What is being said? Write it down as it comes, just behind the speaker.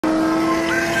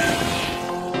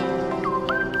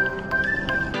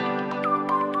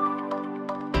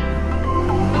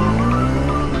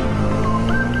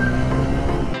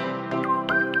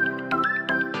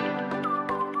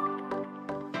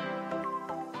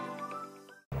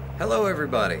Hello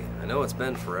everybody! I know it's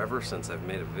been forever since I've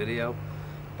made a video,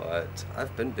 but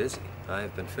I've been busy.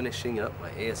 I've been finishing up my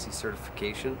ASE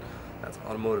certification. That's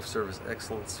Automotive Service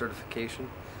Excellence certification.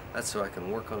 That's so I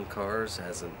can work on cars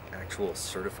as an actual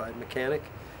certified mechanic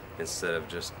instead of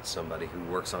just somebody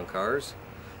who works on cars.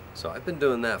 So I've been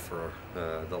doing that for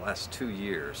the last 2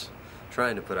 years,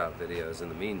 trying to put out videos in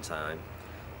the meantime,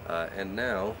 and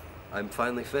now I'm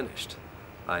finally finished.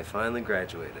 I finally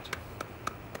graduated.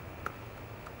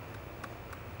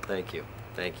 Thank you,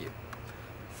 thank you,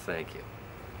 thank you.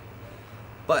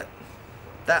 But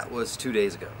that was 2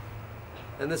 days ago,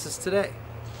 and this is today.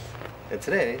 And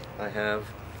today I have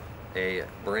a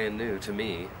brand new, to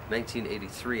me,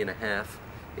 1983 and a half,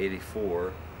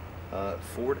 84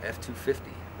 Ford F-250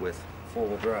 with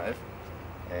 4-wheel drive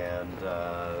and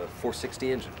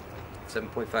 460 engine,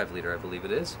 7.5 liter I believe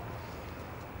it is.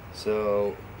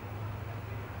 So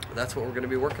that's what we're going to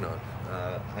be working on.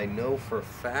 I know for a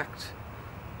fact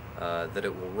that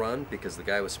it will run because the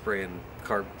guy was spraying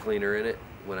carb cleaner in it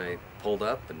when I pulled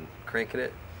up and cranking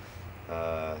it,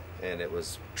 and it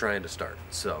was trying to start.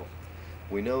 So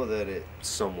we know that it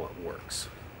somewhat works.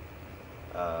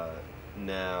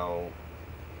 Now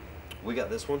we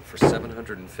got this one for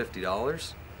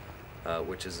 $750,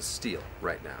 which is a steal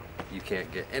right now. You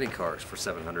can't get any cars for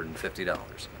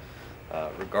 $750,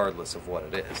 regardless of what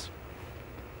it is.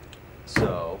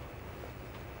 So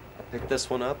I picked this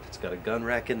one up. It's got a gun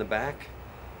rack in the back,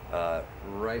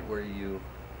 right where you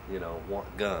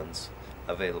want guns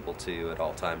available to you at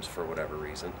all times for whatever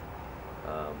reason.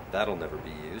 That'll never be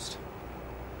used.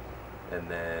 And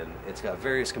then it's got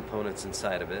various components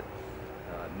inside of it.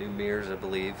 New mirrors, I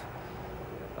believe.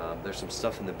 There's some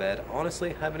stuff in the bed.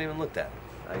 Honestly, I haven't even looked at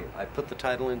it. I put the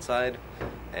title inside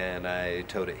and I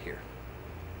towed it here.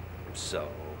 So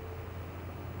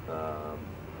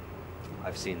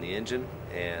I've seen the engine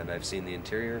and I've seen the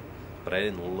interior, but I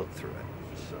didn't look through it.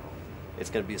 So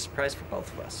it's going to be a surprise for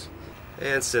both of us.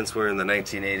 And since we're in the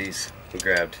 1980s, we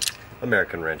grabbed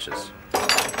American wrenches.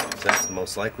 So that's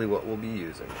most likely what we'll be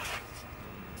using.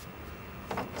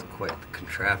 It's quite the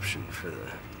contraption for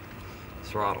the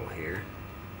throttle here.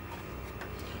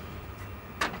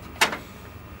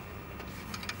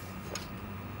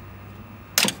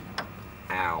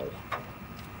 Ow.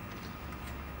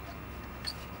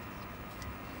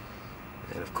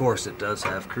 And of course it does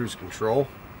have cruise control,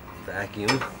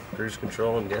 vacuum cruise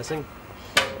control, I'm guessing.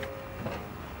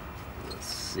 Let's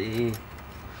see,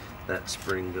 that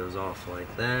spring goes off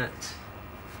like that.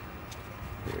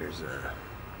 There's a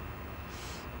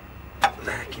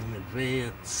vacuum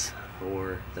advance,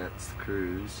 or that's the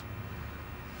cruise.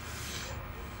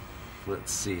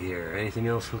 Let's see here, anything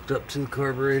else hooked up to the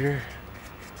carburetor?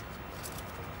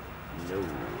 No,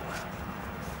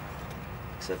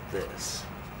 except this.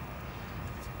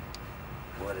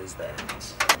 What is that?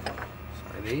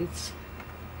 5/8?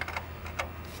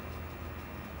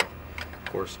 Of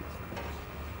course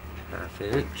not.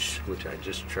 1/2 inch, which I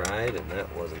just tried and that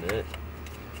wasn't it.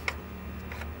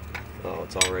 Oh,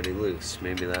 it's already loose.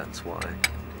 Maybe that's why.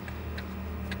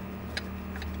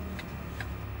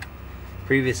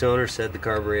 Previous owner said the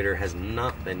carburetor has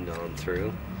not been gone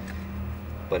through,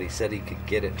 but he said he could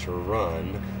get it to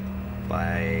run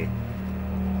by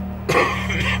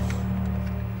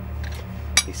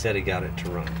he said he got it to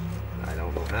run. I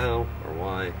don't know how or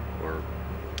why, or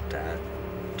that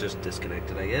just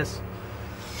disconnected, I guess.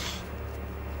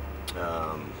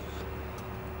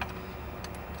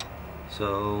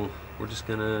 So we're just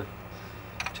gonna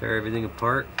tear everything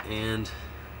apart and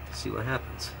see what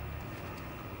happens.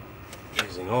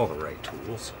 Using all the right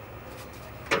tools.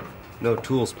 No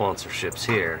tool sponsorships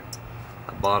here.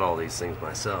 I bought all these things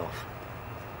myself.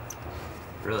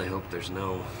 Really hope there's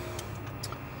no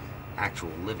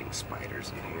actual living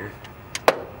spiders in here.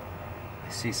 I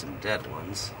see some dead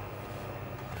ones.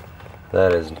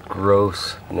 That is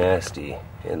gross, nasty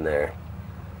in there.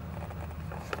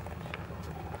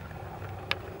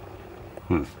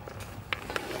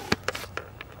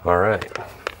 Alright,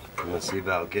 I'm gonna see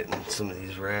about getting some of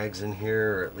these rags in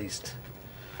here, or at least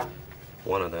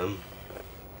one of them.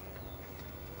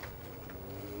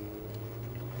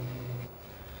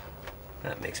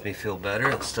 That makes me feel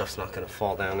better. The stuff's not going to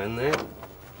fall down in there.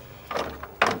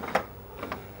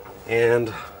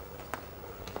 And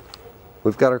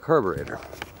we've got our carburetor.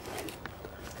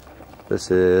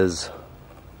 This is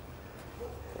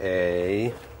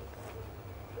a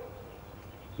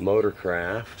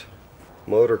Motorcraft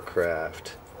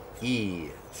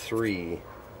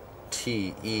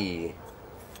E3TE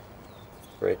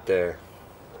right there.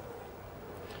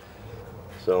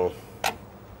 So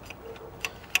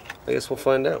I guess we'll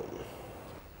find out.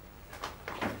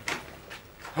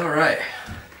 Alright,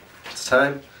 it's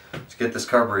time to get this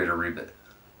carburetor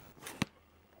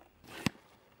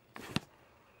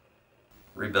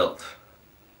rebuilt.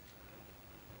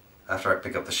 After I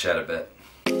pick up the shed a bit.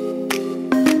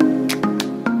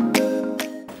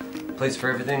 Place for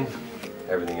everything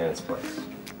in its place.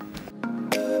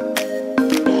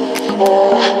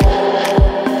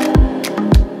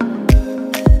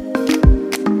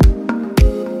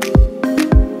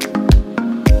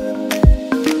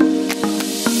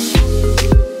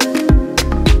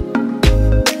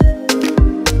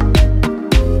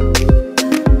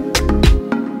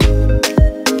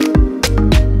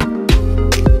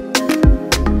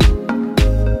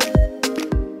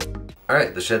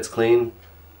 Alright, the shed's clean,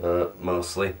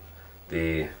 mostly.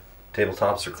 The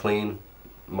tabletops are clean,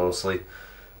 mostly.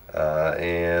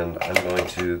 And I'm going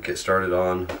to get started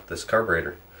on this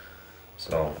carburetor.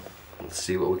 So, let's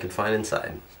see what we can find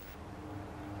inside.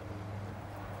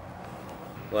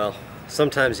 Well,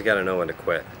 sometimes you gotta know when to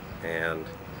quit. And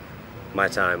my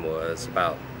time was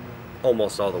about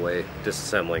almost all the way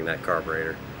disassembling that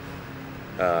carburetor.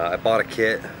 I bought a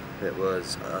kit. It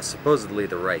was supposedly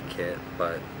the right kit,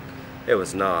 but it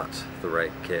was not the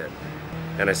right kit.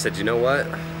 And I said, you know what?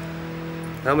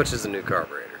 How much is a new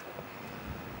carburetor?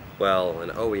 Well, an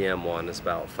OEM one is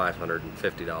about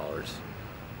 $550. Well,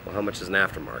 how much is an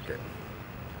aftermarket?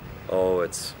 Oh,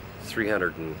 it's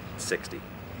 $360.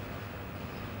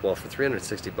 Well, for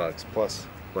 360 bucks plus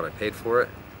what I paid for it,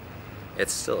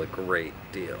 it's still a great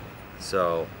deal.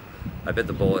 So I bit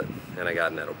the bullet and I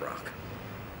got an Edelbrock.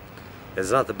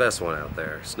 It's not the best one out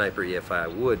there. Sniper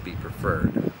EFI would be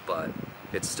preferred, but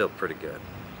it's still pretty good.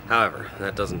 However,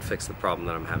 that doesn't fix the problem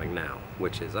that I'm having now,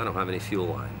 which is I don't have any fuel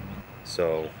line.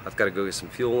 So I've got to go get some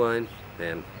fuel line,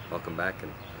 and I'll come back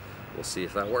and we'll see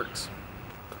if that works.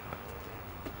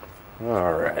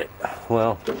 Alright,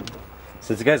 well,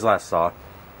 since you guys last saw,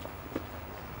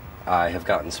 I have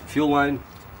gotten some fuel line,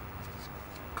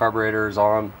 carburetors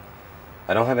on.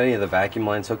 I don't have any of the vacuum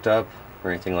lines hooked up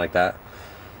or anything like that.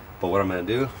 But what I'm going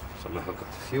to do is I'm going to hook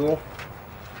up the fuel,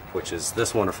 which is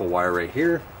this wonderful wire right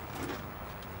here.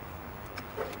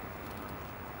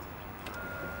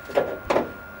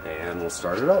 And we'll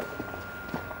start it up.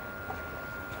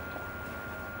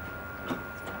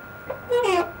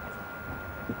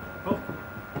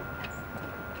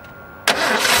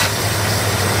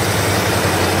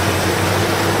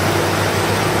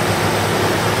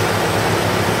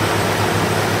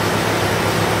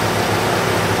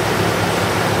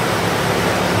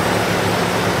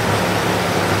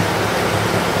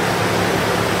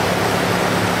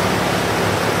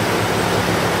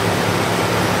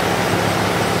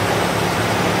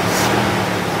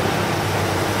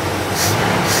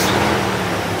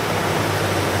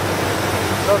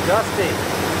 So dusty.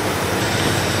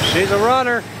 She's a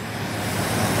runner.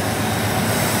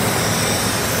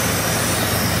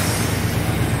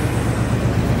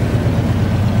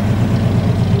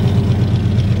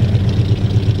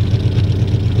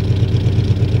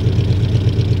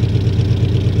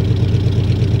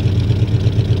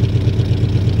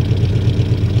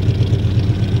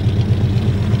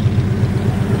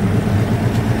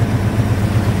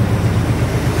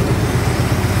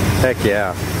 Heck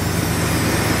yeah.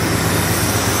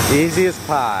 Easy as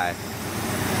pie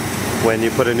when you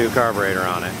put a new carburetor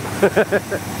on it.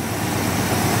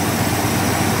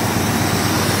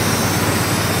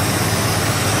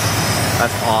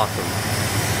 That's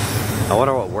awesome. I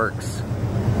wonder what works.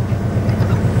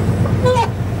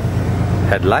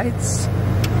 Headlights?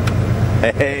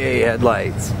 Hey,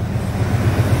 headlights.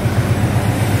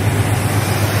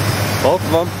 Both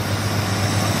of them.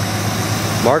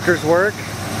 Markers work.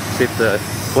 See if the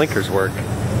blinkers work.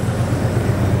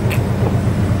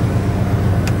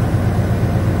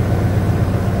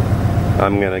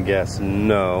 I'm gonna guess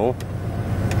no.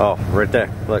 Oh, right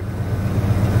there, look.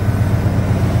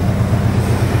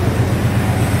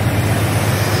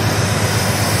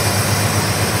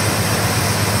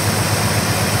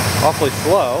 Awfully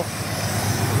slow.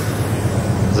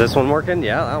 Is this one working?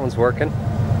 Yeah, that one's working.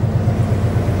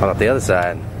 How about the other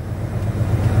side?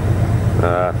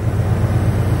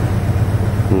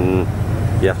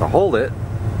 You have to hold it,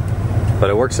 but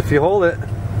it works if you hold it.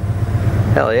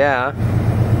 Hell yeah.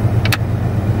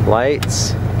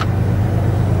 Lights.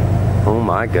 Oh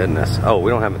my goodness. Oh, we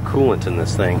don't have a coolant in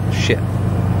this thing. Shit.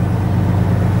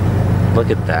 Look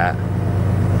at that.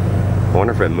 I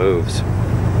wonder if it moves.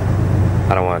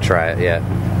 I don't want to try it yet.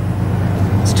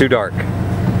 It's too dark.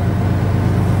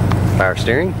 Power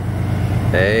steering.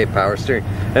 Hey, power steering.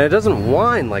 And it doesn't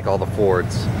whine like all the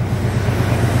Fords.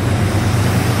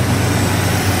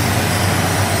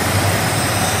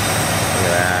 Look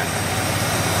at that.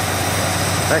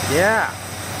 Heck yeah!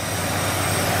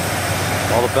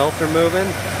 All the belts are moving.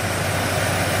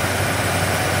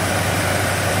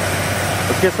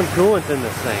 Let's get some coolant in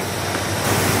this thing.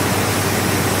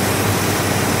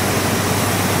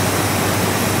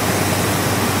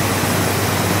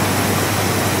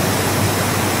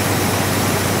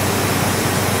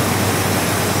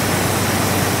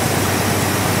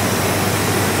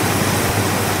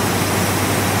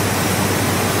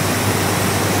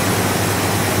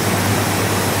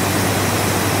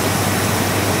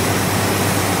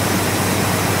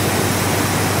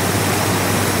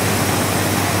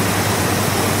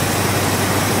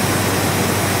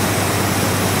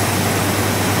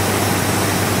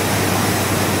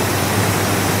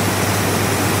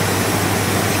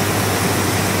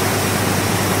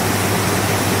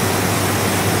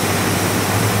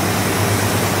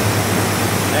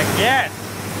 Yes!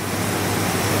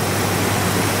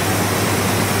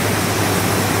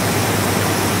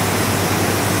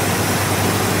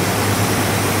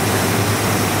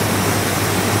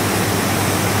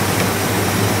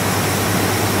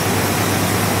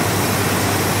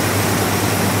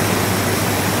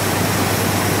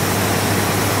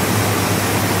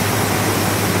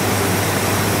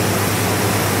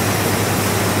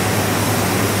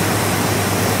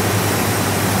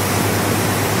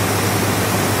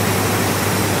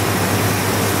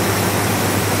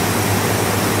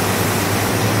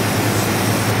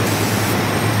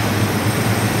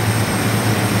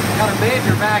 Got a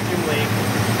major vacuum leak.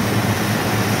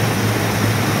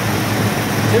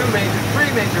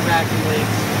 Three major vacuum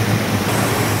leaks.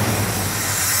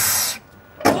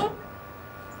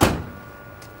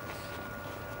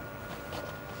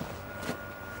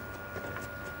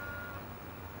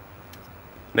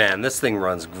 Man, this thing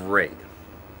runs great.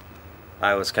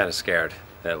 I was kind of scared.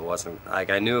 It wasn't, like,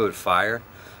 I knew it would fire,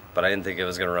 but I didn't think it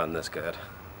was gonna run this good.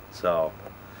 So,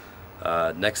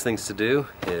 next things to do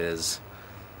is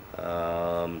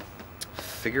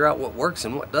figure out what works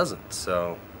and what doesn't.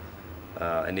 So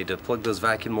I need to plug those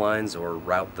vacuum lines or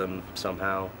route them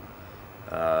somehow,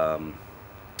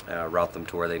 route them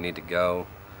to where they need to go,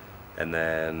 and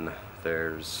then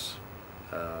there's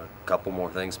a couple more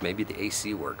things. Maybe the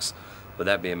AC works. Would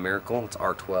that be a miracle? It's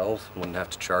R12, wouldn't have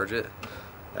to charge it.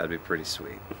 That'd be pretty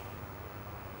sweet.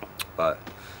 But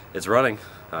it's running.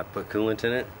 I put coolant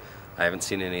in it. I haven't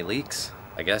seen any leaks.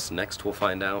 I guess next we'll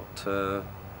find out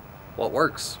what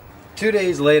works. 2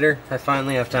 days later, I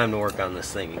finally have time to work on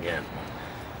this thing again.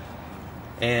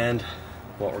 And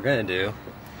what we're gonna do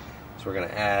is we're gonna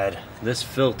add this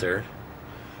filter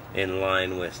in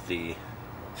line with the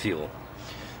fuel.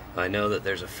 I know that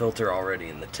there's a filter already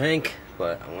in the tank,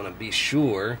 but I want to be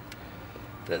sure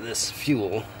that this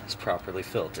fuel is properly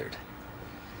filtered.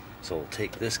 So we'll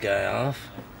take this guy off,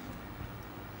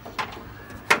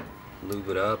 lube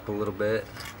it up a little bit,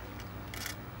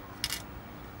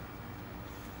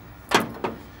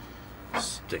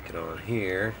 stick it on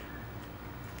here.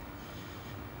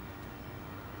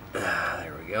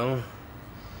 There we go.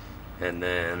 And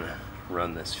then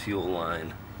run this fuel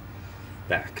line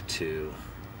back to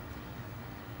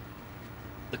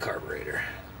the carburetor.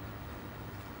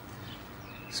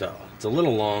 So it's a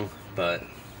little long, but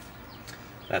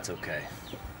that's okay.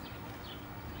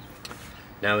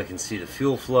 Now we can see the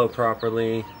fuel flow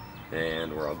properly,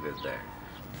 and we're all good there.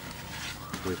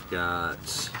 We've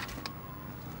got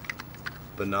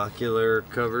binocular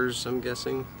covers, I'm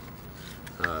guessing.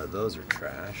 Those are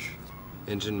trash.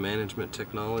 Engine management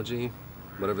technology.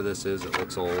 Whatever this is, it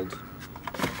looks old.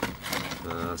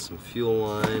 Some fuel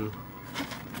line.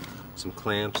 Some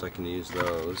clamps, I can use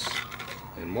those.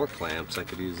 And more clamps, I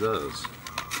could use those.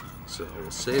 So we'll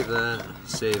save that,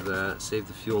 save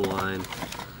the fuel line.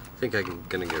 I think I'm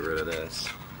gonna get rid of this.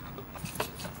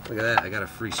 Look at that, I got a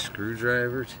free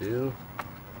screwdriver too.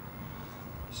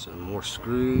 Some more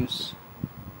screws.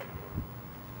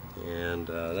 And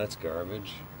that's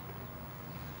garbage.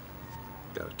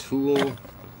 Got a tool.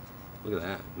 Look at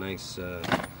that, nice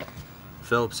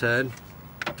Phillips head.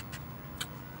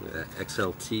 Look at that,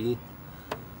 XLT.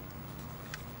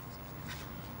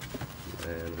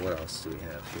 And what else do we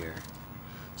have here?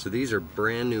 So these are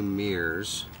brand new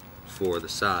mirrors for the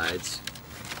sides.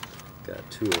 Got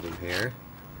two of them here.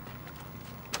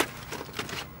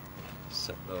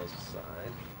 Set those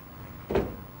aside.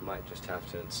 Might just have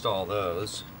to install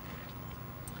those.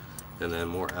 And then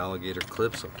more alligator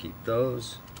clips, I'll keep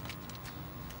those.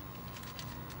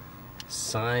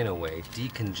 Sign away,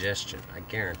 decongestion. I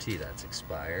guarantee that's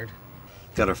expired.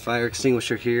 Got our fire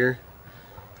extinguisher here.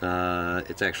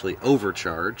 It's actually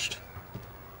overcharged.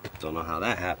 Don't know how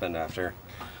that happened after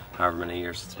however many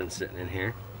years it's been sitting in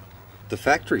here. The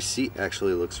factory seat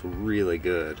actually looks really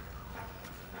good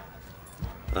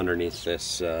underneath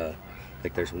this.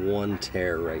 Like there's one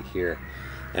tear right here,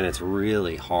 and it's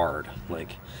really hard.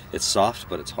 Like it's soft,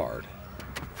 but it's hard.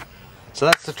 So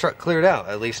that's the truck cleared out,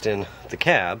 at least in the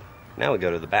cab. Now we go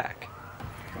to the back.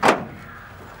 Yeah,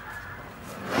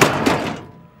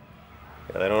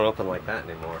 they don't open like that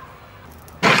anymore.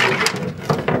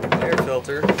 Air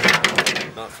filter,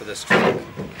 not for this truck.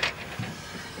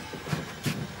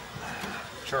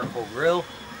 Charcoal grill,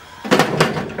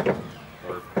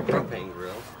 or propane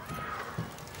grill.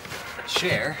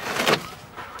 Chair.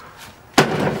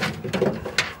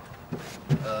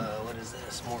 What is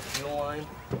this? More fuel line.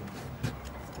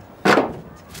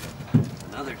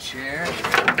 Another chair.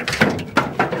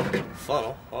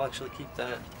 Funnel. I'll actually keep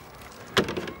that.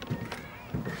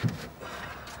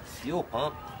 Fuel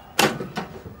pump.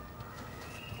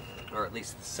 Or at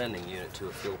least the sending unit to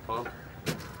a fuel pump.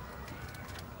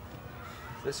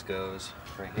 This goes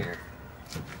right here.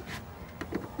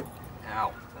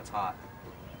 Ow, that's hot.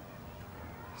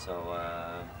 So,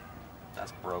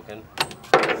 that's broken.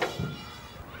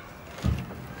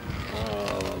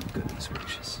 Oh, goodness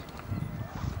gracious.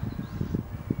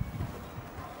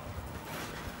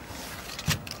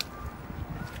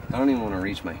 I don't even want to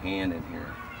reach my hand in here.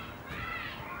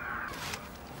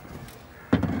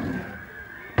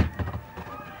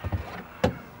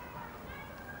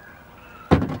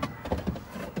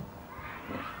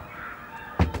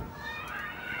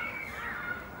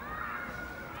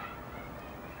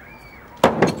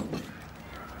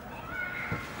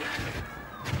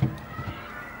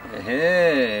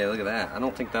 Hey, look at that. I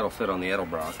don't think that'll fit on the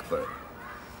Edelbrock, but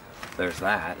there's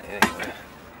that. Anyway,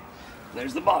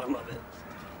 there's the bottom of it.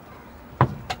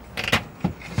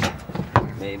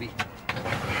 Maybe.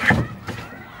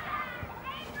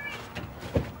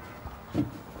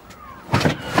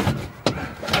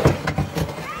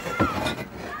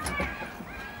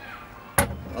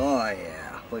 Oh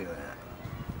yeah, look at that.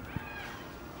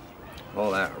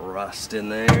 All that rust in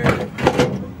there.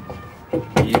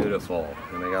 Beautiful.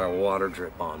 And I got a water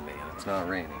drip on me. It's not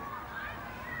raining.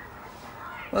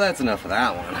 Well, that's enough of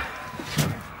that one.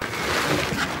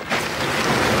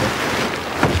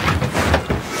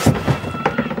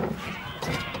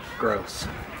 Gross.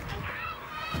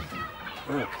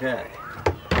 Okay.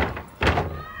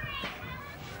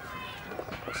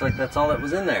 Looks like that's all that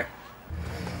was in there.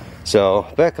 So,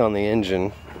 back on the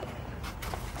engine,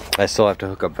 I still have to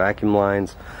hook up vacuum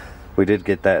lines. We did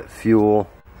get that fuel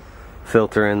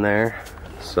filter in there,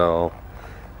 so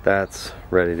that's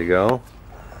ready to go.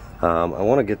 I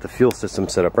want to get the fuel system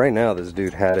set up. Right now this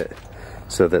dude had it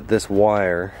so that this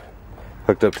wire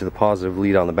hooked up to the positive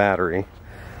lead on the battery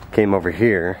came over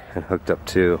here and hooked up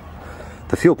to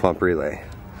the fuel pump relay.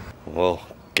 We'll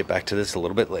get back to this a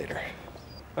little bit later.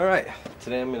 Alright,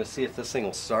 today I'm going to see if this thing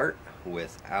will start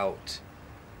without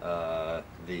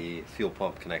the fuel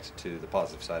pump connected to the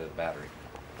positive side of the battery.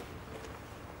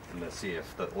 I'm going to see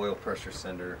if the oil pressure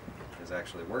sender is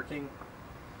actually working,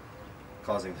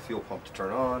 causing the fuel pump to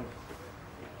turn on,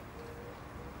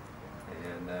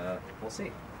 and we'll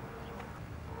see.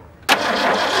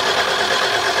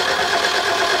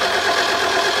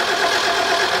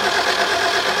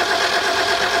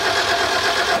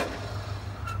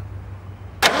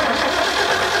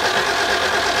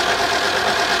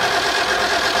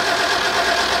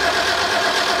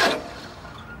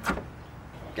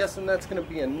 Guessing that's going to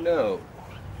be a no.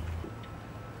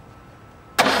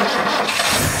 Let's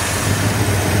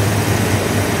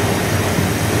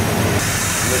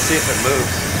see if it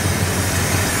moves.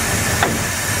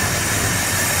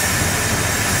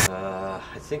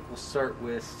 I think we'll start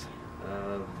with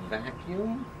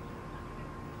vacuum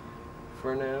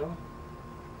for now.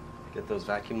 Get those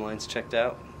vacuum lines checked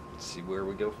out. See where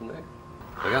we go from there.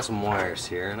 I got some wires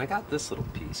here, and I got this little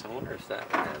piece. I wonder if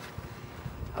that would have.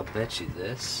 I'll bet you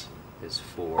this is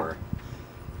for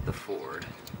the Ford.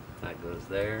 That goes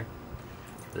there.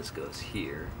 This goes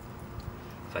here.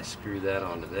 If I screw that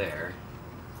onto there,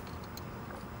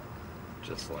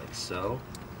 just like so,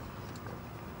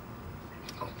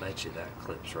 I'll bet you that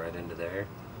clips right into there.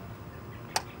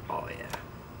 Oh yeah.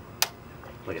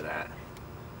 Look at that.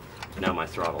 Now my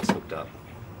throttle's hooked up.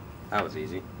 That was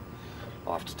easy.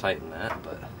 I'll have to tighten that,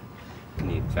 but I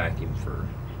need vacuum for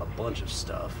a bunch of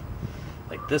stuff.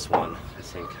 Like this one, I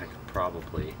think I could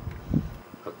probably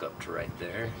hook up to right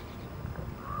there.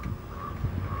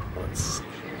 Let's see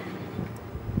here.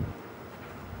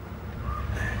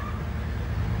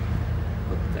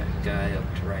 Hook that guy up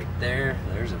to right there.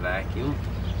 There's a vacuum.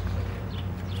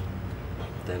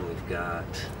 Then we've got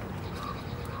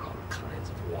all kinds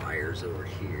of wires over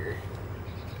here.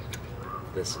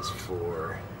 This is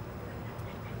for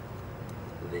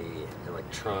the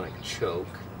electronic choke.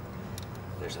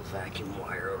 There's a vacuum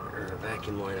wire or a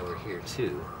vacuum line over here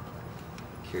too.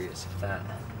 Curious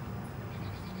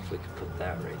if we could put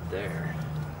that right there.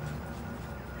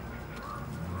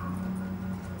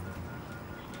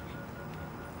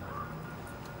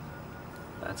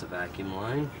 That's a vacuum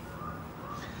line.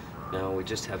 Now we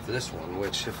just have this one,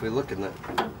 which if we look in the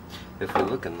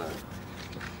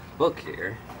book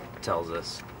here, it tells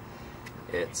us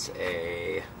it's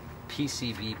a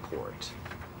PCV port.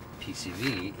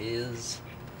 PCV is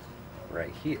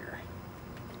right here.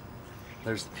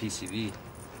 There's the PCV,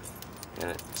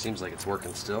 and it seems like it's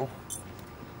working still.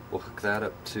 We'll hook that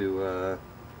up to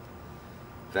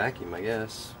vacuum, I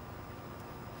guess.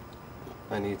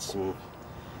 I need some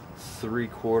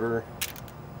 3/4,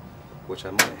 which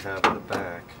I might have in the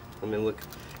back. Let me look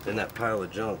in that pile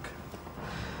of junk,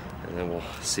 and then we'll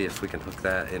see if we can hook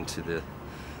that into the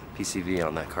PCV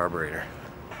on that carburetor.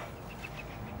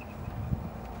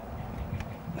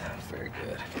 Very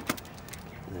good.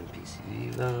 And then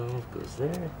PCV valve goes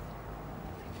there,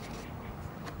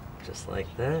 just like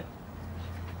that.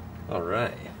 All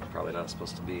right, probably not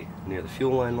supposed to be near the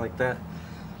fuel line like that,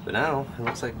 but now it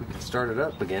looks like we can start it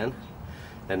up again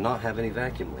and not have any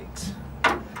vacuum leaks,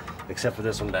 except for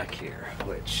this one back here,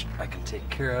 which I can take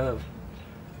care of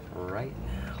right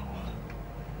now,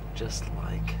 just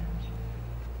like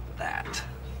that.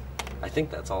 I think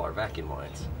that's all our vacuum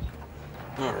lines.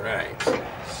 Alright,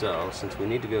 so since we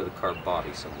need to go to the car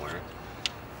body somewhere,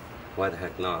 why the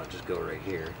heck not just go right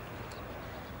here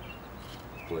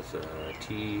with a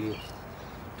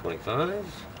T25?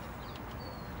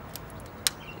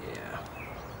 Yeah.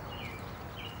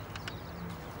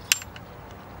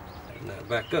 And that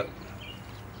back up.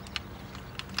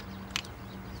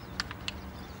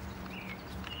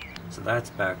 So that's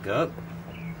back up,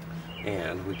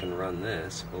 and we can run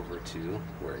this over to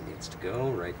where it needs to go,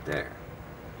 right there.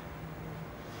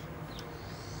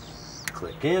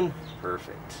 Click in,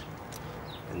 perfect.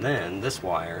 And then this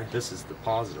wire, this is the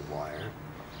positive wire.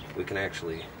 We can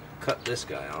actually cut this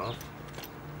guy off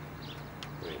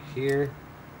right here.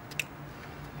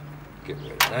 Get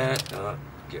rid of that,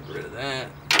 get rid of that.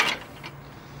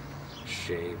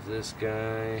 Shave this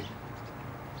guy.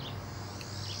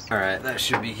 Alright, that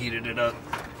should be heated up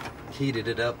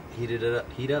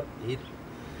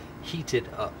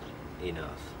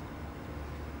enough.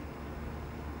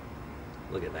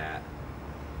 Look at that.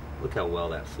 Look how well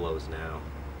that flows now.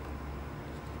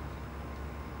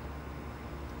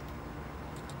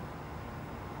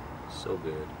 So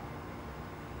good.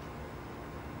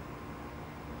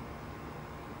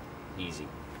 Easy.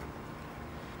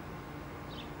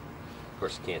 Of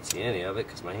course, you can't see any of it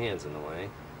because my hand's in the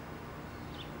way.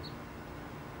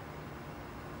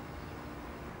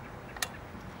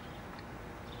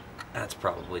 That's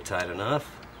probably tight enough.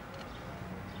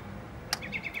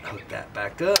 Hook that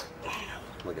back up.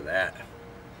 Look at that.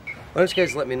 Why don't you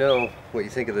guys let me know what you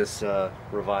think of this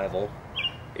revival.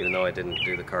 Even though I didn't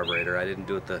do the carburetor, I didn't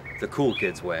do it the cool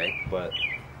kids way, but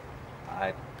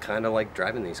I kind of like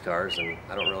driving these cars and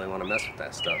I don't really want to mess with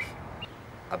that stuff.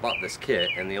 I bought this kit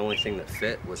and the only thing that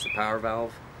fit was the power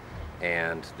valve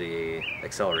and the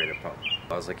accelerator pump.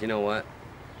 I was like, you know what?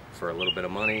 For a little bit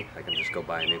of money, I can just go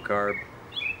buy a new carb.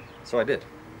 So I did.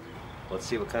 Let's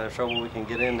see what kind of trouble we can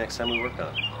get in next time we work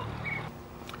on it.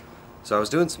 So I was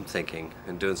doing some thinking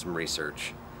and doing some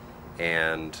research,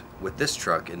 and with this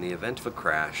truck, in the event of a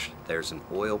crash, there's an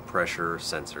oil pressure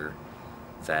sensor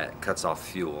that cuts off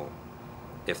fuel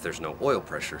if there's no oil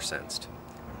pressure sensed.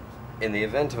 In the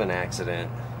event of an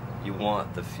accident, you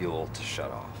want the fuel to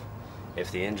shut off. If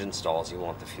the engine stalls, you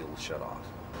want the fuel to shut off.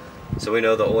 So we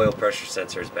know the oil pressure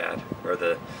sensor is bad, or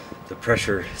the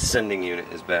pressure sending unit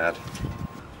is bad.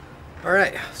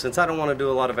 Alright, since I don't want to do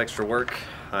a lot of extra work,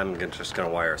 I'm just going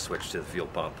to wire a switch to the fuel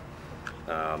pump.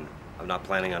 I'm not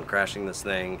planning on crashing this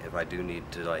thing. If I do need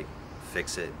to like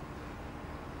fix it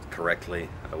correctly,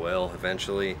 I will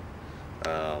eventually.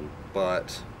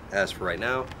 But as for right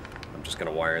now, I'm just going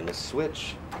to wire in this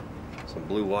switch, some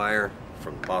blue wire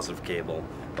from the positive cable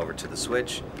over to the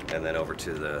switch, and then over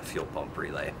to the fuel pump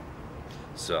relay.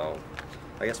 So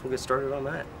I guess we'll get started on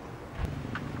that.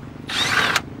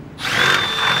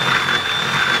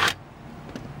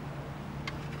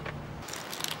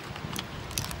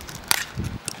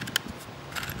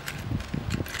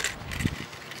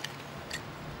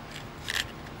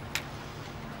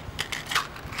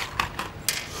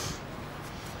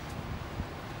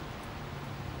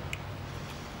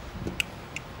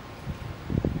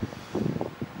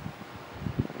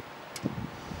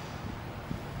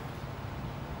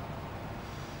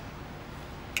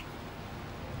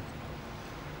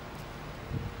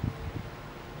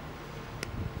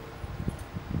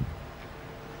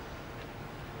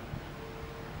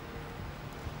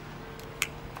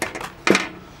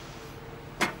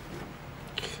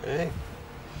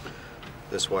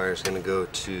 this wire is going to go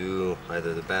to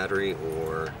either the battery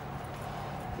or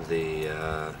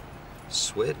the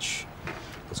switch.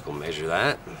 Let's go measure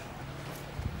that.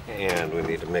 And we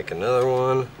need to make another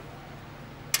one.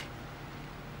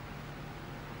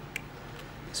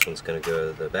 This one's going to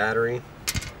go to the battery.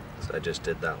 So I just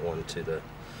did that one to the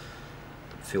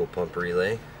fuel pump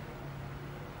relay.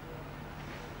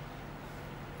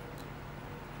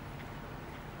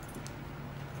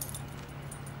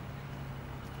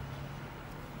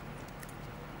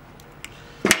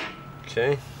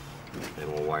 Okay,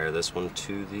 and we'll wire this one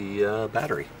to the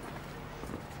battery.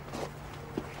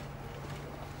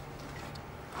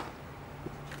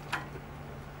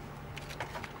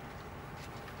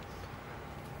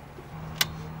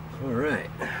 Alright,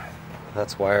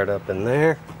 that's wired up in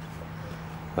there.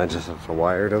 I just have to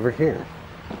wire it over here.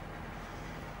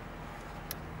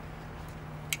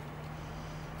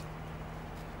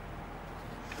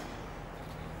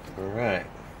 Alright,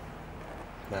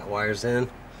 that wires in.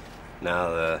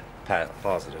 Now the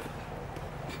positive.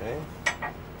 Okay.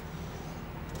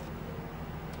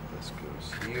 This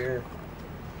goes here.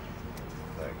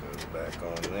 That goes back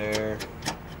on there.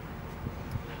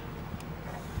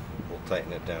 We'll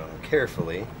tighten it down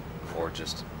carefully, or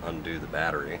just undo the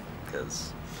battery,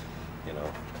 because, you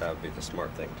know, that would be the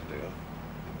smart thing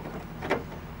to do.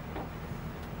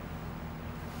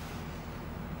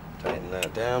 Tighten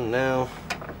that down now.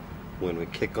 When we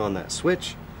kick on that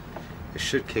switch, it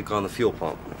should kick on the fuel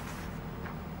pump.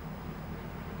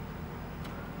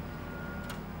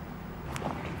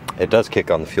 It does kick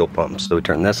on the fuel pump, so we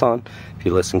turn this on. If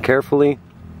you listen carefully,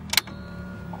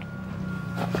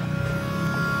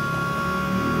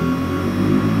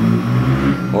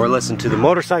 or listen to the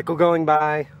motorcycle going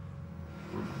by.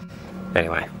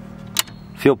 Anyway,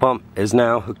 fuel pump is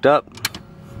now hooked up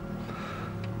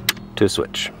to a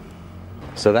switch.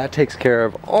 So that takes care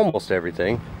of almost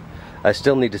everything. I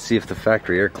still need to see if the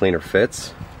factory air cleaner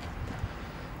fits,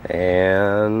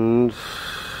 and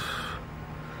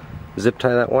zip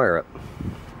tie that wire up.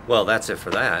 Well, that's it for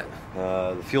that.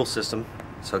 The fuel system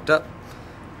is hooked up.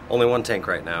 Only one tank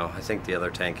right now. I think the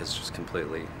other tank is just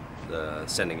completely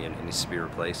sending in. It needs to be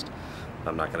replaced.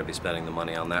 I'm not going to be spending the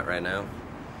money on that right now.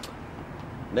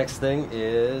 Next thing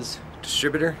is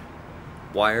distributor,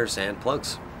 wires, and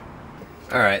plugs.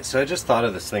 Alright, so I just thought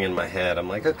of this thing in my head. I'm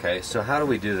like, okay, so how do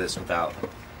we do this without,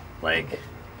 like,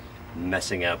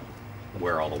 messing up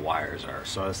where all the wires are?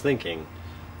 So I was thinking,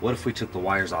 what if we took the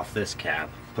wires off this cap,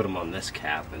 put them on this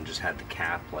cap, and just had the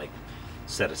cap, like,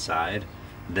 set aside,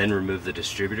 then remove the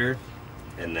distributor,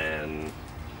 and then,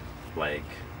 like,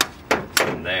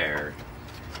 from there,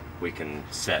 we can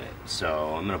set it.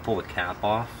 So I'm going to pull the cap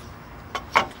off,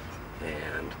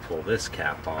 and pull this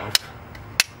cap off.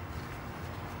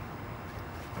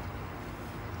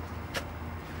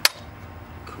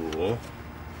 Cool.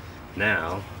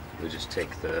 Now we just take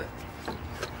the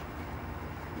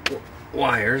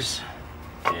wires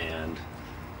and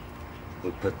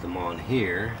we put them on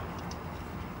here.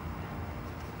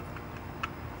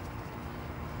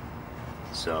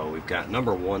 So we've got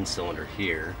number 1 cylinder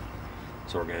here,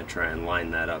 so we're going to try and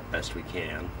line that up best we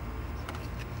can.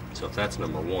 So if that's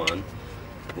number 1,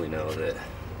 we know that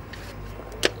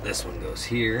this one goes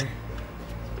here.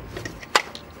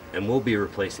 And we'll be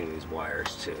replacing these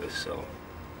wires too, so.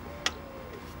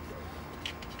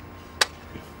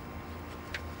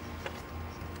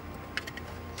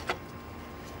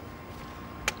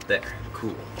 There,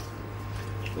 cool.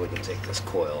 We can take this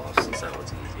coil off since that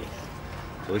one's easy.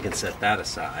 So we can set that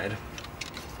aside.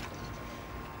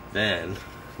 Then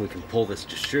we can pull this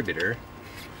distributor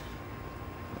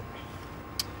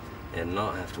and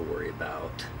not have to worry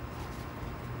about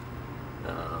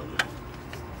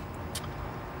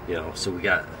you know, so we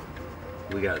got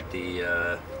the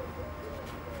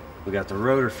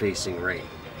rotor facing right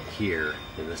here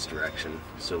in this direction.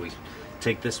 So we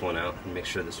take this one out and make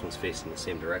sure this one's facing the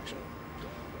same direction.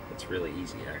 It's really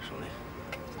easy, actually.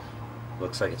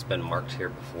 Looks like it's been marked here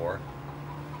before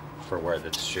for where the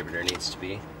distributor needs to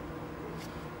be.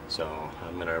 So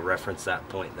I'm going to reference that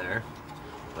point there.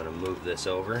 I'm going to move this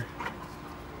over,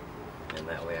 and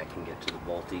that way I can get to the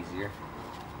bolt easier.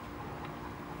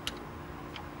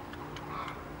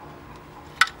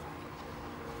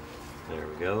 There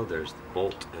we go, there's the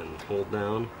bolt and hold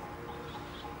down.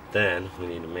 Then we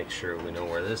need to make sure we know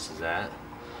where this is at.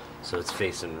 So it's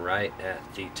facing right at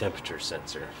the temperature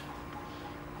sensor.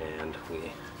 And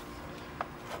we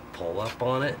pull up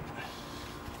on it.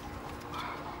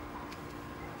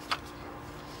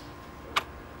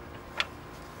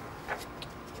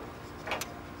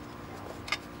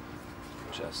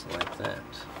 Just like that.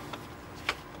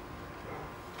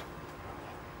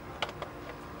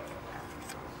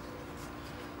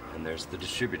 And there's the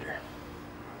distributor.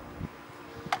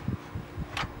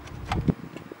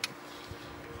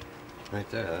 Right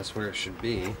there, that's where it should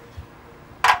be.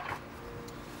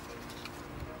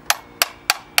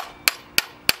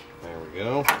 There we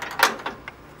go.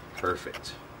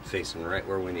 Perfect. Facing right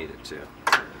where we need it to.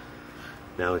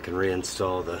 Now we can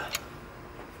reinstall the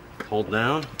hold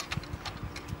down.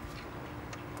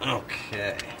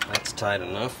 Okay, that's tight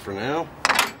enough for now.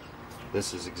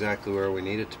 This is exactly where we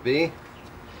need it to be.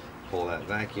 Pull that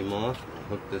vacuum off and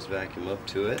hook this vacuum up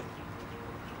to it.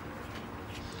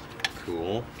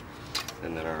 Cool.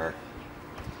 And then our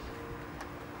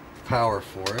power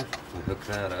for it, we hook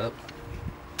that up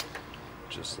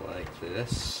just like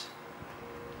this.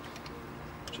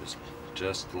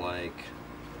 Just like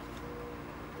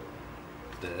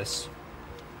this.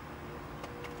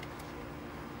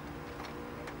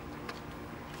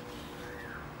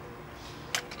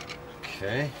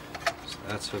 Okay, so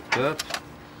that's hooked up.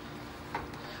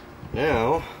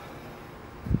 Now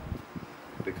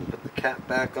we can put the cap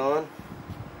back on,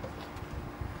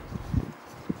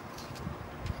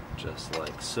 just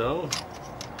like so.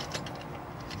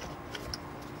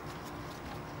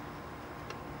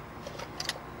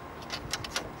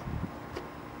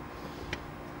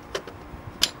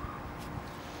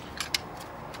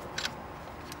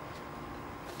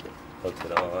 Hook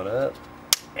it on up,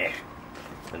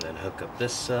 and then hook up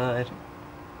this side.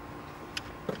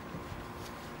 Come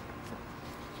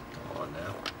on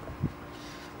now.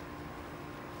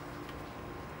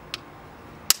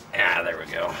 Ah, there we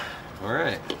go. All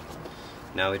right.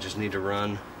 Now we just need to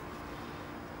run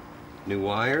new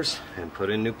wires and put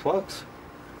in new plugs.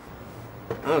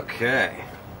 Okay.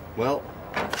 Well,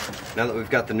 now that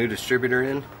we've got the new distributor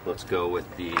in, let's go with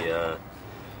the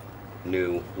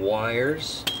new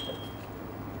wires.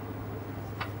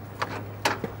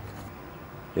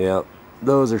 Yep,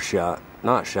 those are shot.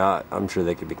 Not shot. I'm sure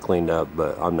they could be cleaned up,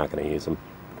 but I'm not going to use them.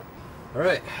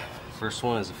 Alright, first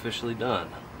one is officially done.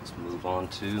 Let's move on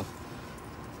to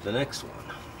the next one.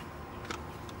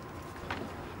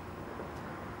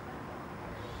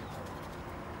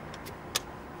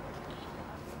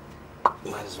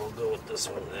 Might as well go with this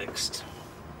one next.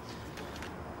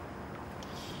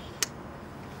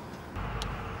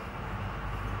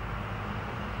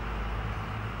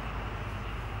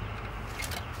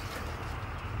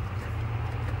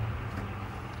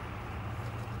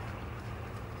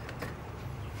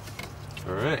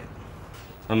 Alright,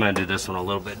 I'm going to do this one a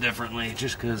little bit differently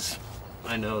just because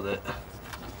I know that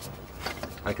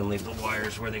I can leave the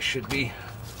wires where they should be.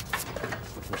 I'm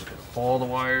just going to pull the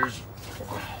wires,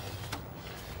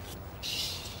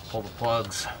 pull the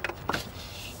plugs,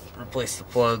 replace the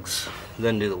plugs,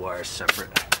 then do the wires separate.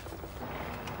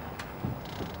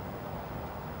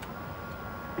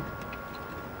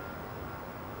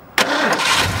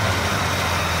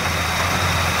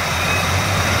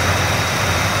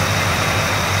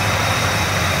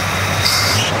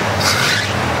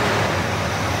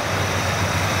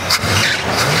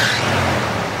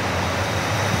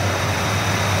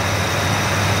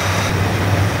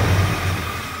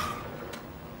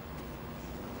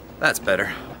 That's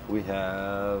better. We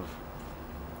have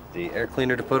the air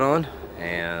cleaner to put on,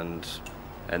 and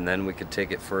then we could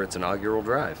take it for its inaugural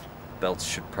drive. Belts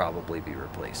should probably be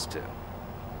replaced too.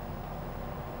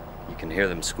 You can hear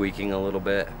them squeaking a little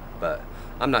bit, but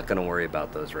I'm not gonna worry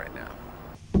about those right now.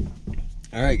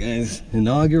 All right guys,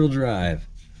 inaugural drive.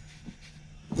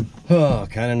 Oh,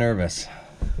 kind of nervous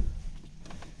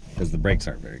because the brakes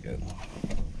aren't very good.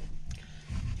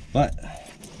 But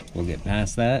we'll get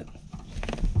past that.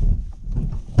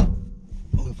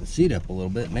 Move the seat up a little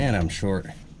bit. Man, I'm short.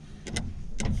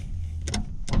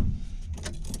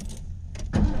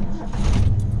 There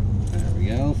we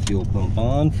go. Fuel pump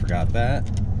on. Forgot that.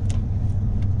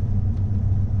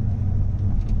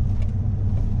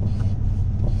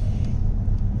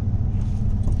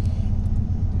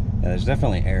 Yeah, there's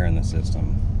definitely air in the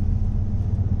system.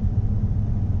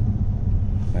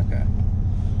 Okay.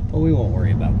 Well, we won't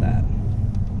worry about that.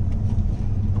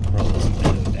 Roll this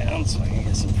window down so I can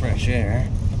get some fresh air.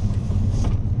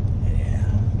 Yeah.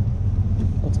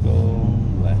 Let's go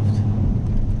left.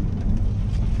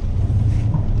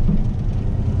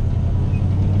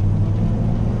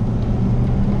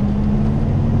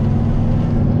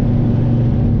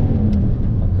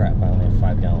 Oh crap, I only have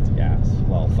 5 gallons of gas.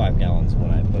 Well, 5 gallons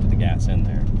when I put the gas in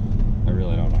there. I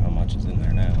really don't know how much is in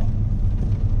there now.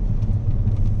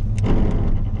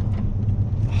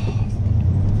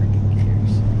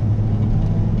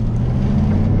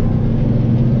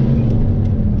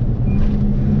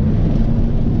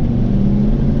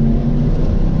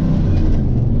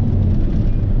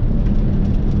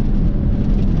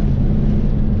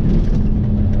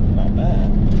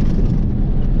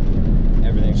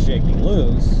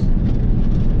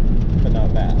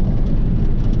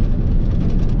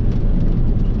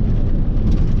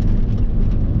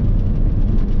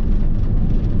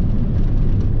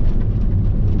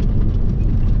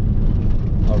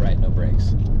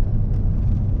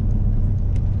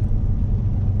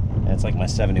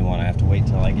 71, I have to wait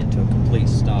till I get to a complete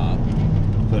stop,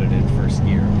 put it in first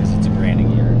gear, because it's a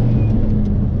grinding gear.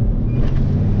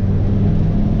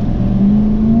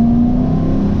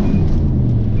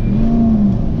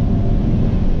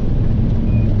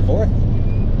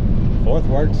 Fourth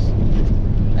works.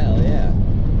 Hell yeah.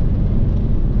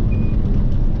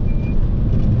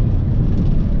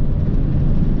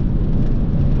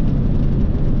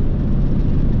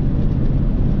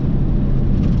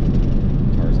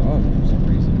 Car's on for some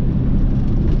reason.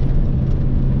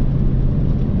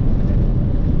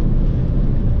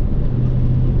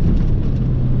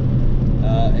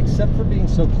 Except for being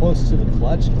so close to the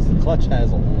clutch, because the clutch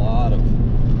has a lot of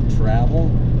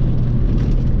travel.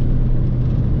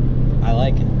 I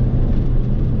like it.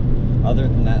 Other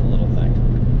than that little thing.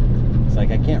 It's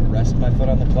like I can't rest my foot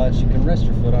on the clutch. You can rest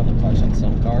your foot on the clutch on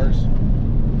some cars.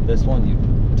 This one you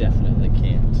definitely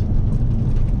can't.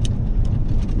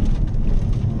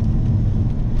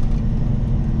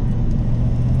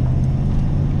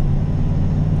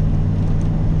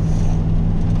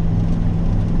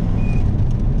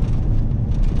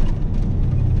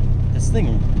 This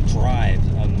thing drives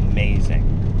amazing.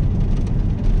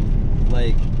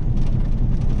 Like,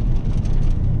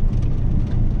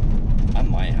 I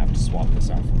might have to swap this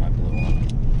out for my blue one.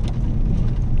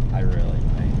 I really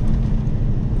might.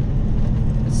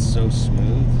 It's so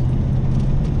smooth.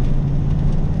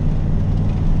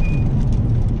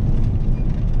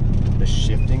 The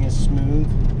shifting is smooth.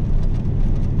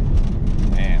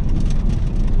 Man.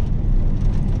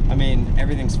 I mean,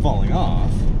 everything's falling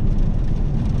off.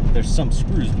 There's some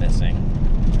screws missing.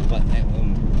 But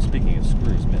speaking of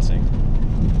screws missing,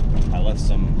 I left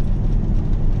some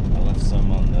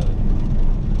on the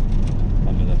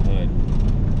under the hood.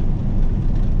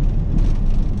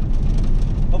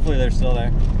 Hopefully they're still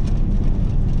there.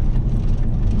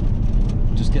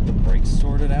 Just get the brakes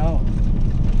sorted out.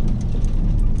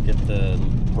 Get the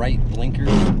right blinkers.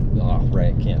 Oh,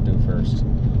 right, can't do first.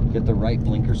 Get the right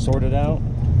blinkers sorted out.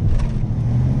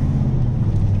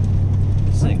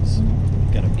 This thing's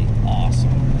gonna be awesome.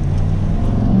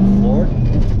 Lord.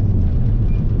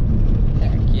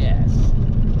 Heck yes.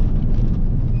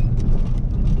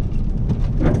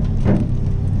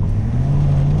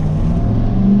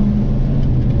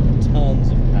 Tons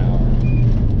of power.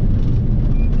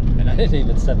 And I didn't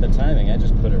even set the timing, I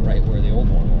just put it right where the old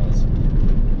one was.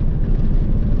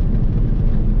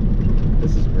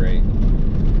 This is great.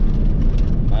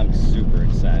 I'm super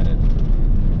excited.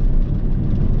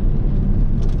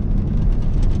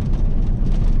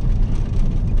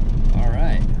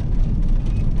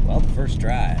 Well, the first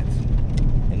drive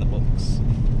in the books.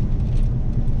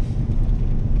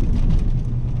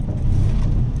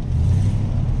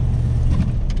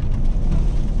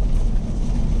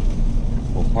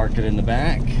 We'll park it in the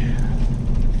back,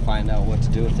 find out what to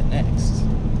do with it next.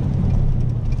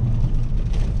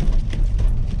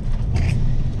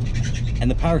 And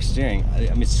the power steering, I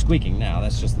mean, it's squeaking now,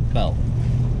 that's just the belt.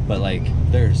 But like,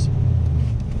 there's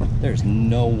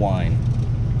no whine.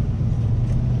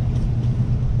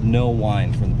 No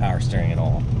whine from the power steering at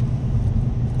all.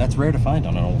 That's rare to find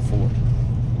on an old Ford.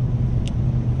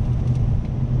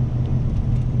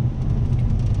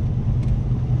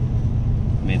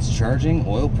 I mean, it's charging,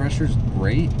 oil pressure's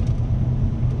great.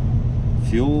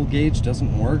 Fuel gauge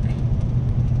doesn't work.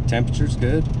 Temperature's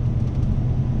good.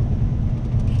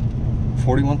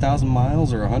 41,000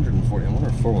 miles or 140. I wonder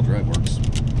if four-wheel drive works.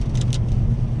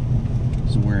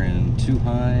 So we're in 2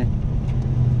 high,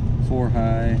 4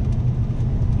 high,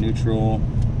 neutral.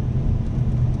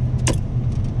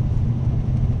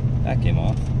 That came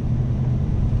off.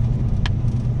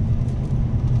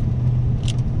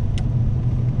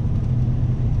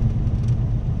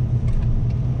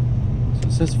 So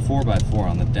it says 4x4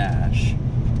 on the dash.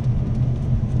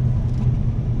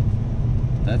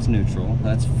 That's neutral.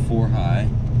 That's 4 high.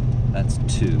 That's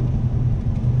 2.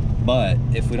 But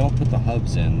if we don't put the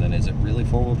hubs in, then is it really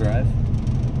 4-wheel drive?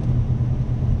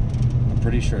 I'm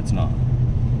pretty sure it's not.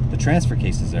 The transfer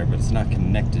case is there, but it's not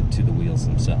connected to the wheels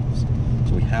themselves.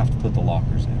 So we have to put the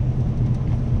lockers in.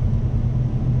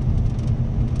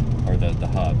 Or the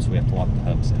hubs. We have to lock the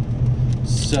hubs in.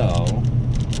 So,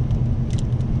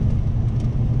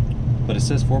 but it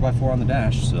says 4x4 on the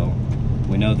dash, so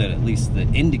we know that at least the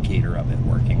indicator of it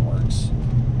working works.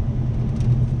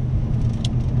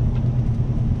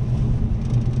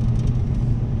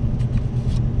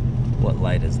 What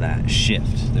light is that?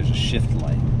 Shift. There's a shift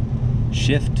light.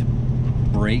 Shift,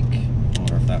 brake. I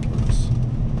wonder if that works.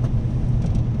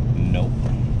 Nope.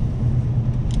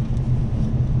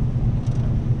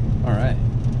 Alright.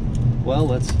 Well,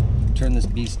 let's turn this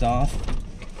beast off.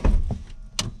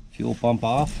 Fuel pump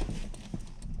off.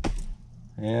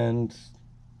 and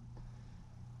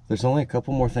there's only a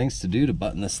couple more things to do to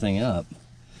button this thing up.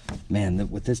 Man,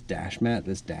 with this dash mat,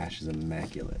 this dash is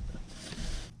immaculate.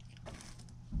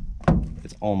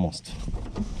 It's almost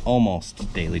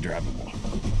daily drivable.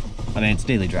 I mean, it's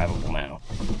daily drivable now,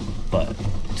 but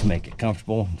to make it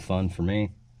comfortable and fun for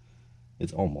me,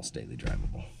 it's almost daily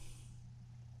drivable.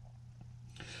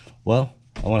 Well,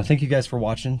 I want to thank you guys for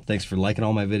watching. Thanks for liking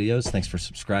all my videos. Thanks for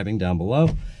subscribing down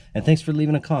below, and thanks for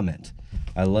leaving a comment.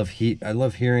 I love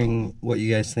hearing what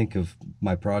you guys think of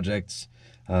my projects.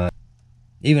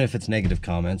 Even if it's negative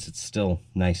comments, it's still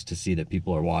nice to see that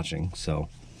people are watching. So,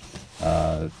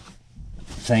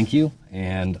 thank you,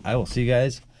 and I will see you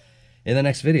guys in the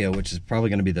next video, which is probably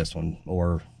going to be this one.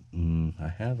 Or I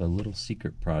have a little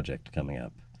secret project coming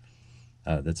up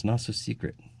that's not so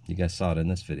secret. You guys saw it in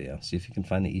this video. See if you can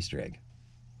find the Easter egg.